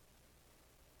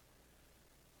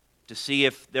to see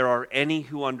if there are any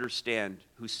who understand,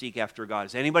 who seek after God.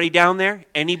 Is anybody down there?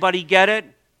 Anybody get it?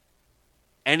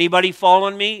 Anybody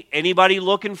following me? Anybody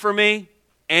looking for me?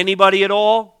 Anybody at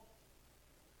all?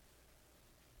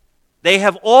 They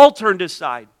have all turned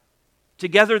aside.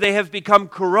 Together they have become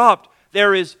corrupt.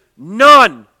 There is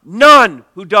none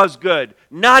who does good.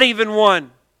 Not even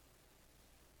one.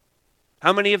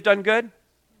 How many have done good?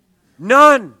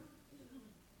 None.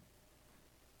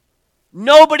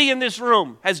 Nobody in this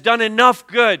room has done enough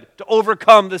good to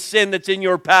overcome the sin that's in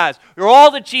your past. You're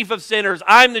all the chief of sinners.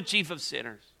 I'm the chief of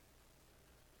sinners.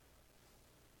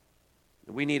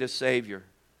 We need a Savior.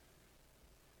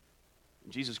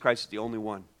 Jesus Christ is the only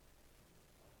one.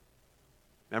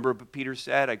 Remember what Peter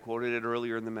said? I quoted it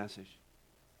earlier in the message.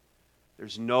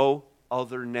 There's no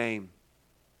other name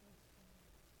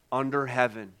under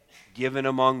heaven given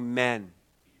among men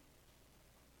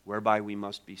whereby we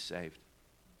must be saved.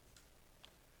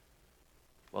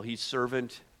 Well, He's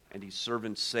servant, and He's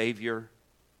servant Savior,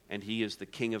 and He is the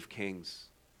King of Kings.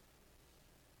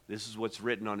 This is what's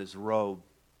written on His robe.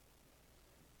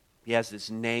 He has this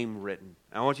name written.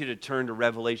 I want you to turn to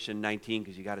Revelation 19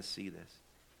 because you got to see this.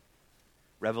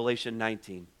 Revelation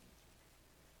 19.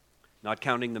 Not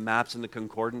counting the maps and the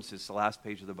concordance, it's the last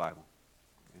page of the Bible.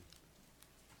 Okay.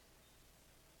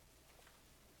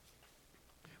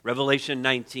 Revelation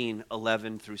 19,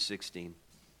 11 through 16.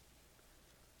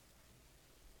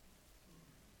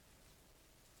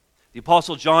 The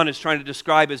Apostle John is trying to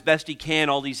describe as best he can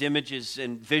all these images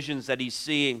and visions that he's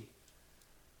seeing.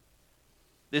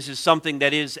 This is something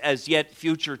that is as yet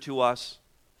future to us.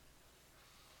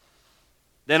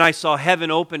 Then I saw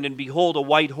heaven opened, and behold, a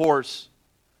white horse.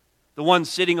 The one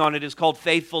sitting on it is called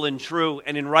Faithful and True,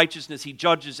 and in righteousness he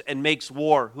judges and makes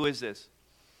war. Who is this?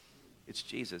 It's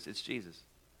Jesus. It's Jesus.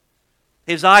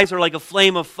 His eyes are like a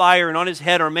flame of fire, and on his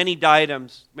head are many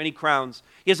diadems, many crowns.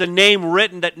 He has a name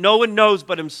written that no one knows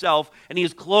but himself, and he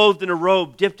is clothed in a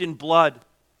robe dipped in blood.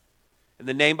 And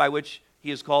the name by which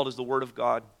he is called is the Word of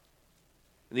God.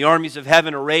 And the armies of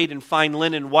heaven, arrayed in fine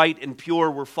linen, white and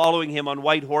pure, were following him on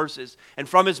white horses. And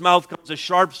from his mouth comes a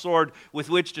sharp sword with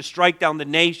which to strike down the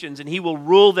nations, and he will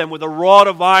rule them with a rod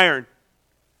of iron.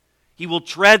 He will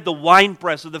tread the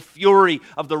winepress of the fury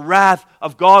of the wrath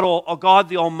of God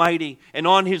the Almighty. And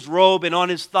on his robe and on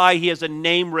his thigh he has a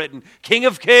name written, King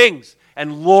of Kings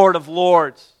and Lord of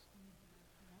Lords.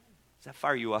 Does that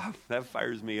fire you up? That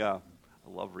fires me up.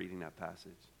 I love reading that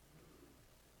passage.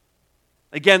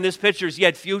 Again, this picture is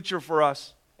yet future for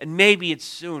us. And maybe it's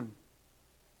soon.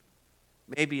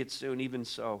 Maybe it's soon. Even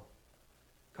so,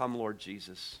 come Lord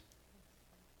Jesus.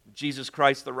 Jesus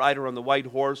Christ, the rider on the white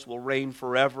horse, will reign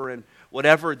forever, and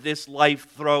whatever this life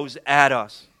throws at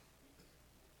us,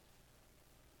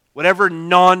 whatever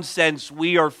nonsense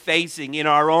we are facing in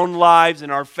our own lives, in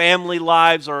our family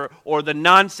lives, or the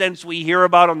nonsense we hear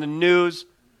about on the news,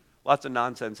 lots of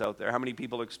nonsense out there. How many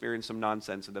people experienced some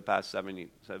nonsense in the past 7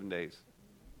 days?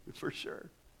 For sure.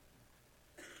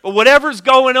 But whatever's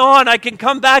going on, I can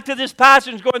come back to this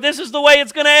passage going, this is the way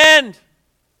it's going to end.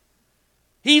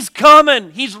 He's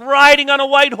coming. He's riding on a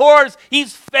white horse.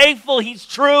 He's faithful. He's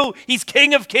true. He's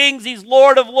King of kings. He's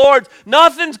Lord of lords.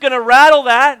 Nothing's going to rattle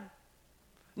that.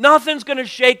 Nothing's going to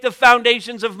shake the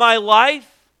foundations of my life.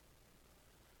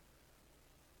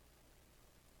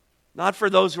 Not for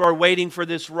those who are waiting for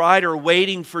this ride or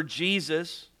waiting for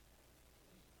Jesus.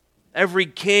 Every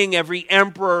king, every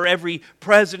emperor, every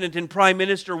president and prime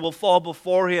minister will fall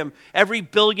before him. Every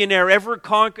billionaire,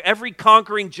 every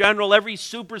conquering general, every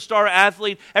superstar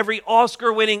athlete, every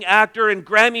Oscar-winning actor and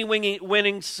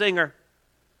Grammy-winning singer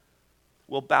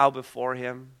will bow before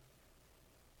him.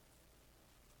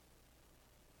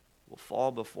 Will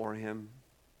fall before him.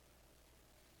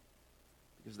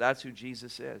 Because that's who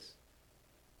Jesus is.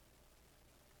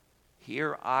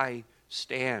 Here I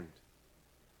stand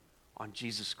on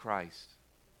Jesus Christ,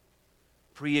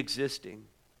 pre-existing,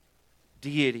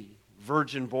 deity,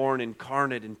 virgin-born,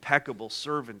 incarnate, impeccable,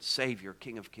 servant, Savior,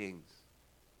 King of kings,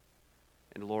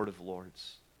 and Lord of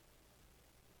lords.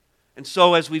 And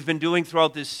so, as we've been doing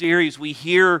throughout this series, we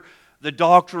hear the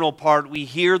doctrinal part, we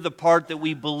hear the part that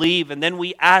we believe, and then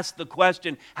we ask the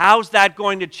question, how's that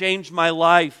going to change my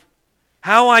life?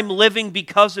 How I'm living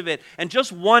because of it. And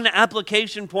just one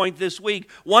application point this week,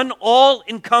 one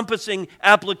all-encompassing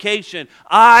application.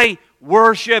 I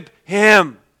worship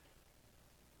Him.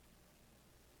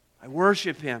 I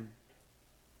worship Him.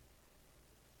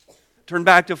 Turn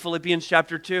back to Philippians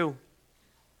chapter 2.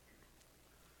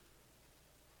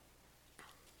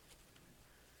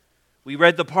 We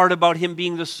read the part about Him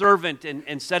being the servant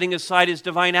and setting aside His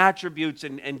divine attributes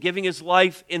and giving His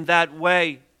life in that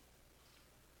way.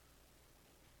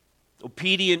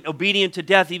 Obedient to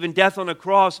death, even death on a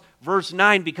cross. Verse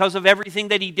 9, because of everything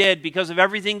that He did, because of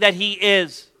everything that He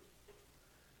is.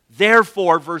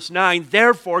 Therefore, verse 9,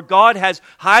 therefore God has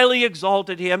highly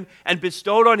exalted Him and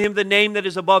bestowed on Him the name that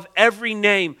is above every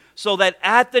name, so that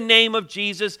at the name of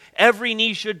Jesus every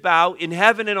knee should bow in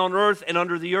heaven and on earth and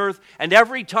under the earth, and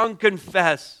every tongue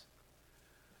confess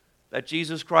that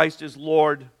Jesus Christ is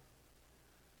Lord,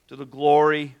 to the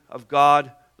glory of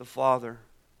God the Father.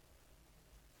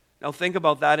 Now think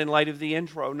about that in light of the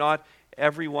intro. Not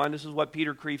everyone, this is what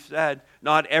Peter Kreeft said,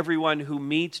 not everyone who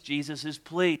meets Jesus is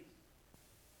pleased.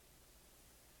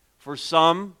 For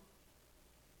some,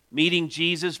 meeting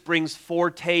Jesus brings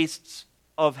foretastes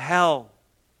of hell.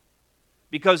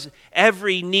 Because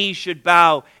every knee should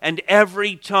bow and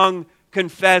every tongue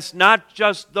confess, not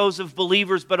just those of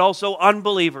believers but also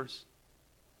unbelievers.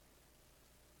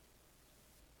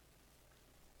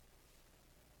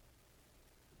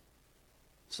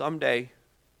 Someday,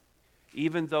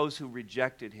 even those who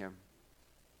rejected Him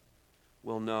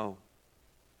will know.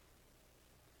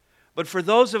 But for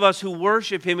those of us who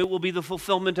worship Him, it will be the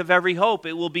fulfillment of every hope.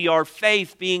 It will be our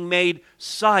faith being made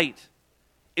sight.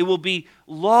 It will be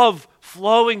love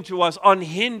flowing to us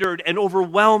unhindered and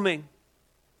overwhelming.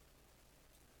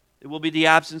 It will be the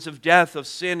absence of death, of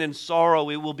sin and sorrow.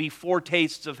 It will be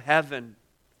foretastes of heaven.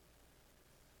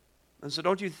 And so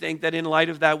don't you think that in light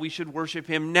of that we should worship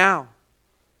Him now?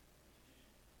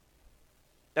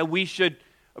 That we should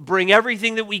bring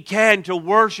everything that we can to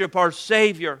worship our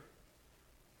Savior.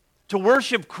 To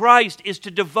worship Christ is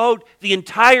to devote the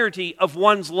entirety of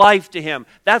one's life to Him.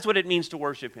 That's what it means to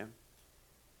worship Him.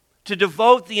 To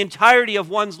devote the entirety of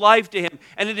one's life to Him.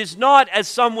 And it is not, as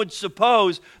some would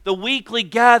suppose, the weekly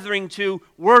gathering to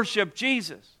worship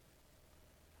Jesus.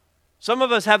 Some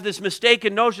of us have this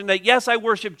mistaken notion that, yes, I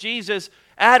worship Jesus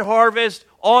at Harvest,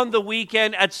 on the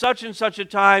weekend, at such and such a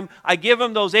time. I give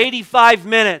Him those 85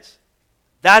 minutes.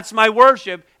 That's my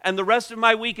worship. And the rest of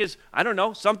my week is, I don't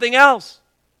know, something else.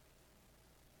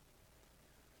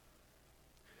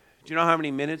 Do you know how many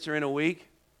minutes are in a week?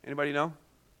 Anybody know?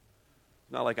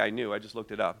 Not like I knew. I just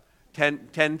looked it up.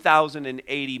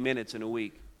 10,080 minutes in a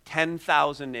week.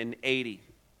 10,080.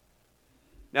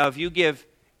 Now, if you give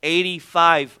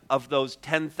 85 of those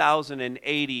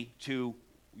 10,080 to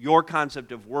your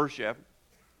concept of worship,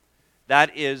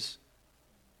 that is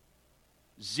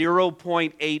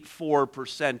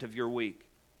 0.84% of your week.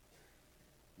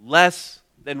 Less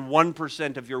than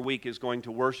 1% of your week is going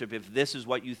to worship if this is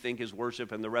what you think is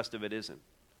worship and the rest of it isn't.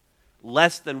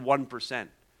 Less than 1%.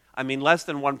 I mean, less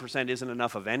than 1% isn't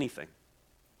enough of anything,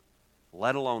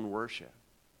 let alone worship.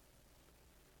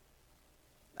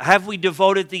 Have we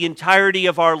devoted the entirety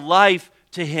of our life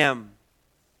to Him?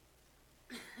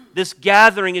 This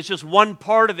gathering is just one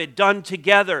part of it done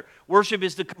together. Worship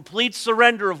is the complete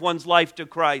surrender of one's life to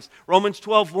Christ. Romans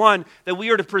 12:1, that we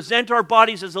are to present our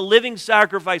bodies as a living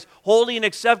sacrifice, holy and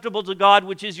acceptable to God,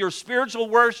 which is your spiritual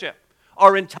worship.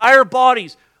 Our entire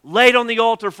bodies laid on the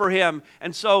altar for Him.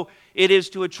 And so it is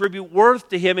to attribute worth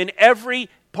to Him in every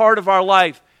part of our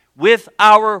life. with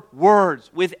our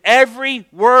words. With every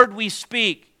word we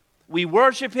speak, we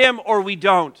worship Him or we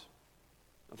don't.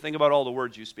 Now think about all the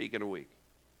words you speak in a week.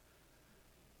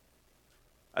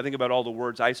 I think about all the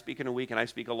words I speak in a week, and I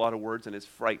speak a lot of words, and it's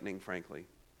frightening, frankly.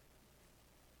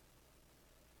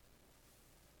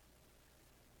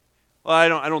 Well,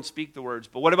 I don't speak the words,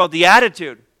 but what about the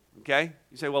attitude? Okay?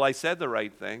 You say, well, I said the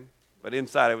right thing, but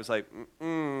inside I was like,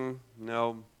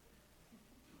 no.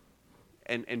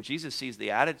 And Jesus sees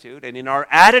the attitude, and in our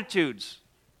attitudes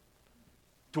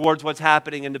towards what's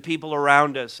happening and the people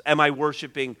around us, am I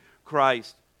worshiping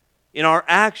Christ? In our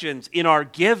actions, in our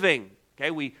giving.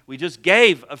 Okay, we just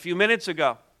gave a few minutes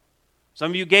ago.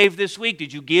 Some of you gave this week.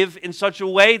 Did you give in such a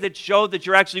way that showed that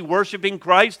you're actually worshiping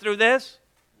Christ through this?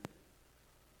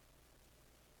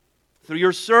 Through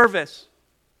your service.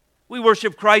 We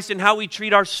worship Christ in how we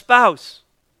treat our spouse.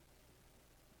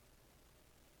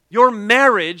 Your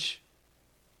marriage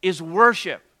is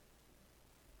worship.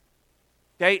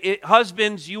 Okay,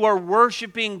 husbands, you are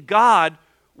worshiping God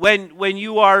when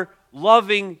you are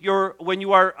loving your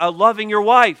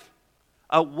wife.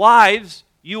 Wives,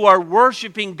 you are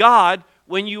worshiping God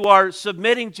when you are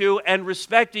submitting to and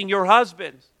respecting your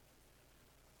husbands.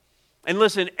 And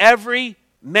listen, every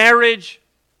marriage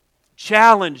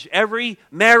challenge, every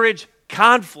marriage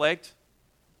conflict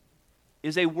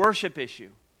is a worship issue.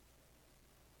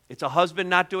 It's a husband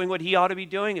not doing what he ought to be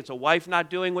doing. It's a wife not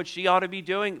doing what she ought to be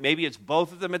doing. Maybe it's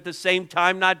both of them at the same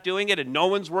time not doing it and no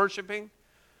one's worshiping.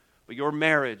 But your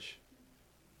marriage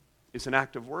is an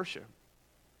act of worship.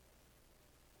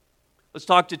 Let's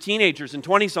talk to teenagers and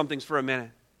 20-somethings for a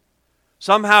minute.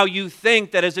 Somehow you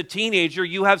think that as a teenager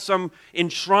you have some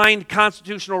enshrined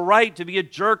constitutional right to be a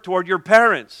jerk toward your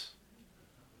parents.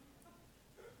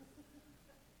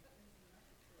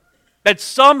 That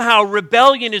somehow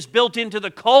rebellion is built into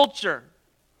the culture.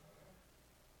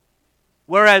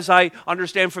 Whereas I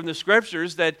understand from the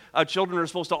Scriptures that children are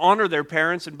supposed to honor their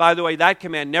parents, and by the way, that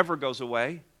command never goes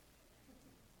away.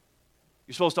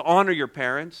 You're supposed to honor your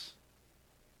parents.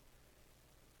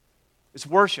 It's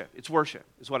worship,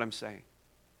 is what I'm saying.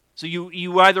 So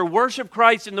you either worship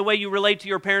Christ in the way you relate to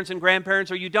your parents and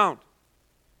grandparents, or you don't.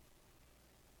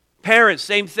 Parents,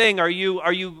 same thing. Are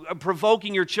you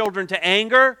provoking your children to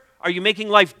anger? Are you making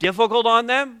life difficult on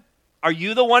them? Are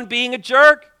you the one being a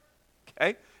jerk?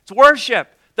 Okay, it's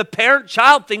worship. The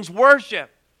parent-child thing's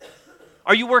worship.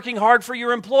 Are you working hard for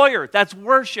your employer? That's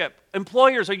worship.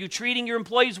 Employers, are you treating your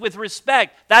employees with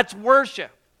respect? That's worship.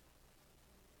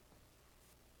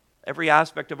 Every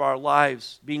aspect of our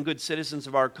lives, being good citizens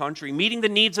of our country, meeting the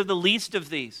needs of the least of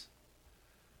these,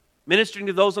 ministering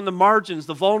to those on the margins,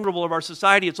 the vulnerable of our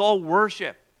society, it's all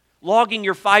worship. Logging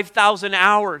your 5,000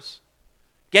 hours,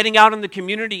 getting out in the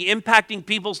community, impacting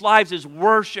people's lives is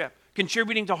worship.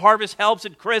 Contributing to Harvest Helps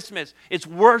at Christmas, it's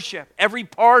worship. Every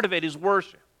part of it is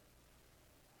worship.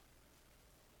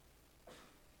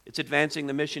 It's advancing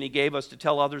the mission He gave us to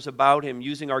tell others about Him,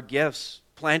 using our gifts,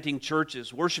 planting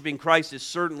churches. Worshiping Christ is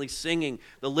certainly singing,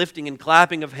 the lifting and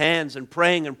clapping of hands, and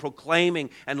praying and proclaiming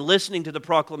and listening to the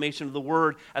proclamation of the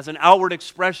Word as an outward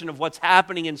expression of what's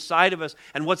happening inside of us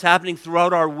and what's happening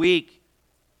throughout our week.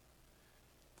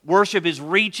 Worship is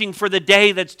reaching for the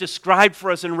day that's described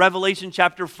for us in Revelation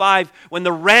chapter 5, when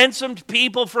the ransomed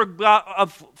people for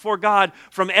God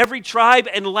from every tribe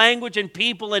and language and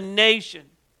people and nation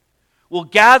will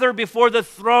gather before the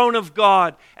throne of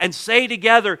God and say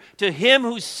together, to Him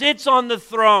who sits on the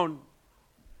throne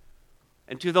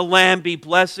and to the Lamb be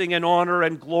blessing and honor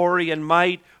and glory and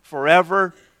might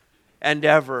forever and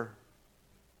ever.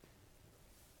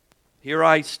 Here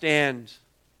I stand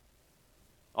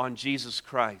on Jesus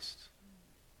Christ.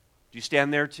 Do you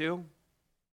stand there too?